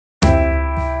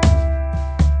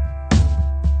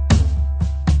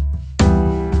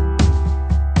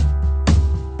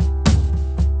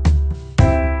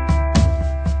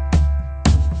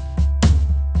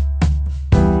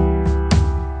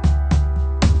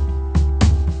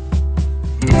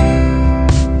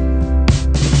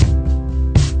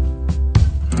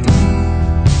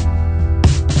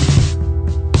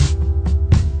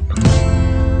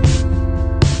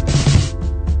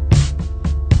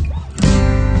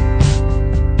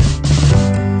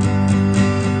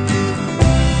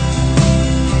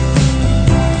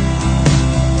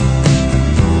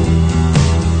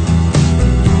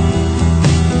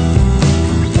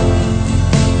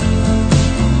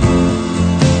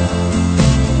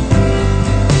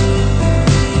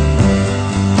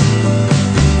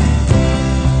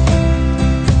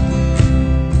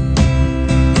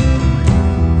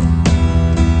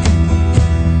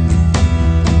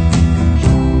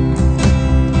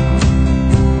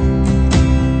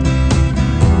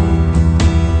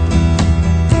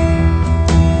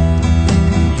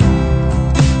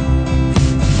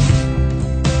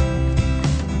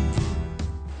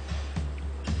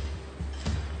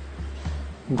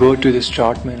Go to the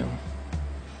Start menu,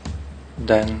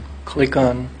 then click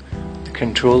on the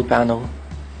Control panel.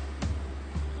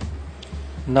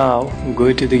 Now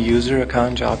go to the User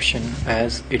Account option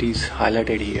as it is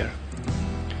highlighted here.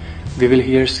 We will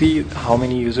here see how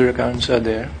many user accounts are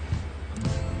there.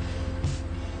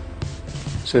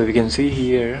 So we can see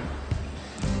here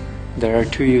there are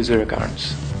 2 user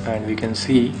accounts, and we can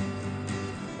see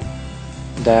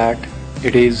that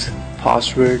it is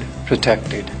password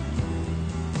protected.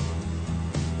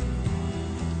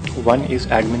 One is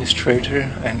administrator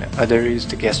and other is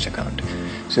the guest account.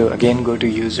 So again, go to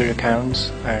user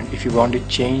accounts, and if you want to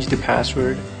change the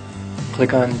password,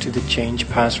 click on to the change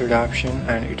password option,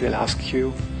 and it will ask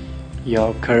you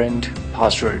your current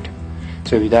password.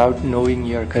 So without knowing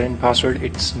your current password,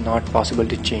 it's not possible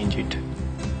to change it.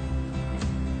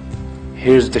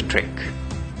 Here's the trick.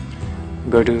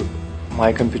 Go to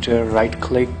My Computer, right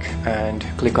click and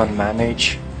click on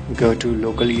Manage. Go to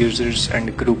Local Users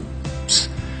and Groups.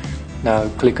 Now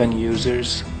click on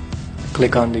Users,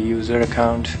 click on the user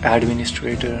account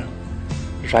administrator,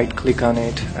 right click on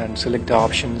it and select the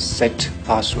option Set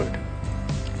Password.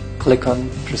 Click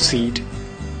on Proceed.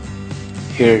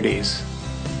 Here it is.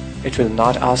 It will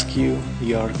not ask you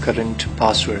your current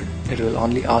password. It will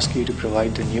only ask you to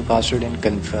provide the new password and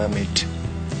confirm it.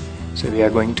 So we are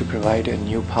going to provide a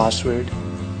new password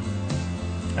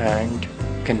and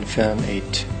confirm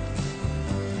it.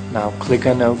 Now click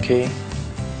on OK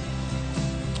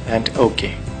and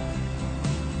OK.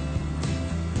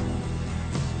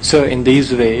 So in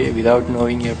this way, without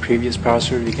knowing your previous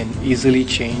password, we can easily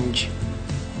change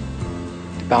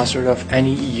the password of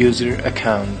any user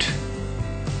account.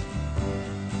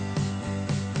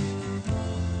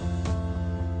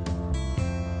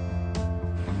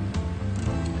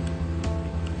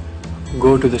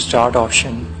 Go to the Start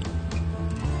option,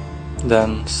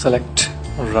 then select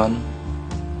Run.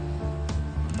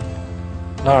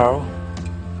 Now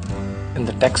in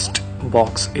the text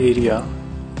box area,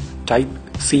 type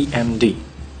CMD,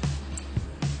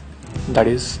 that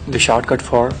is the shortcut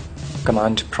for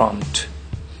command prompt.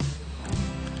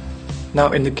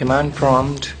 Now in the command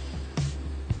prompt,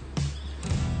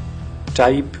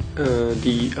 type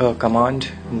the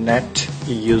command net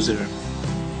user.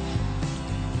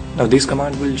 Now this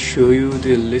command will show you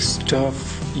the list of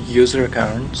user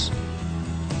accounts.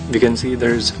 We can see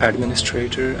there is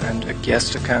administrator and a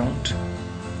guest account.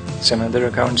 Some other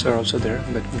accounts are also there,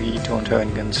 but we don't have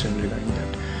any concern regarding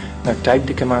that. Now type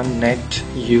the command net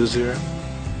user,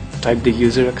 type the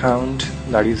user account,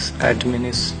 that is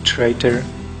administrator,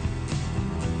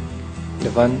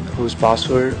 the one whose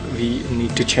password we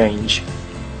need to change,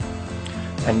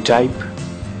 and type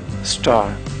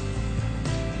star.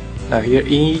 Now here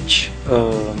each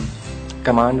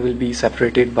command will be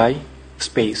separated by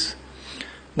space.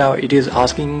 Now it is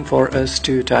asking for us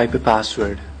to type a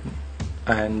password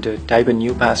and type a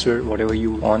new password, whatever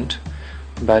you want,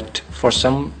 but for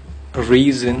some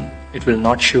reason it will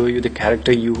not show you the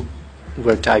character you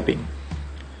were typing.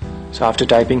 So after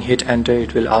typing, hit enter.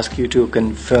 It will ask you to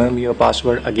confirm your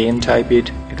password. Again type it.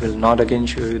 It will not again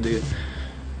show you the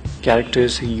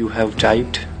characters you have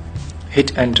typed.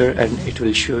 Hit enter and it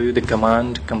will show you the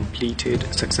command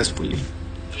completed successfully.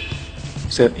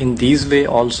 So in this way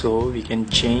also we can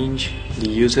change the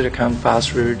user account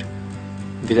password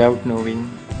without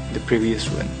knowing the previous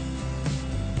one.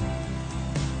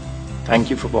 Thank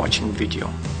you for watching the video.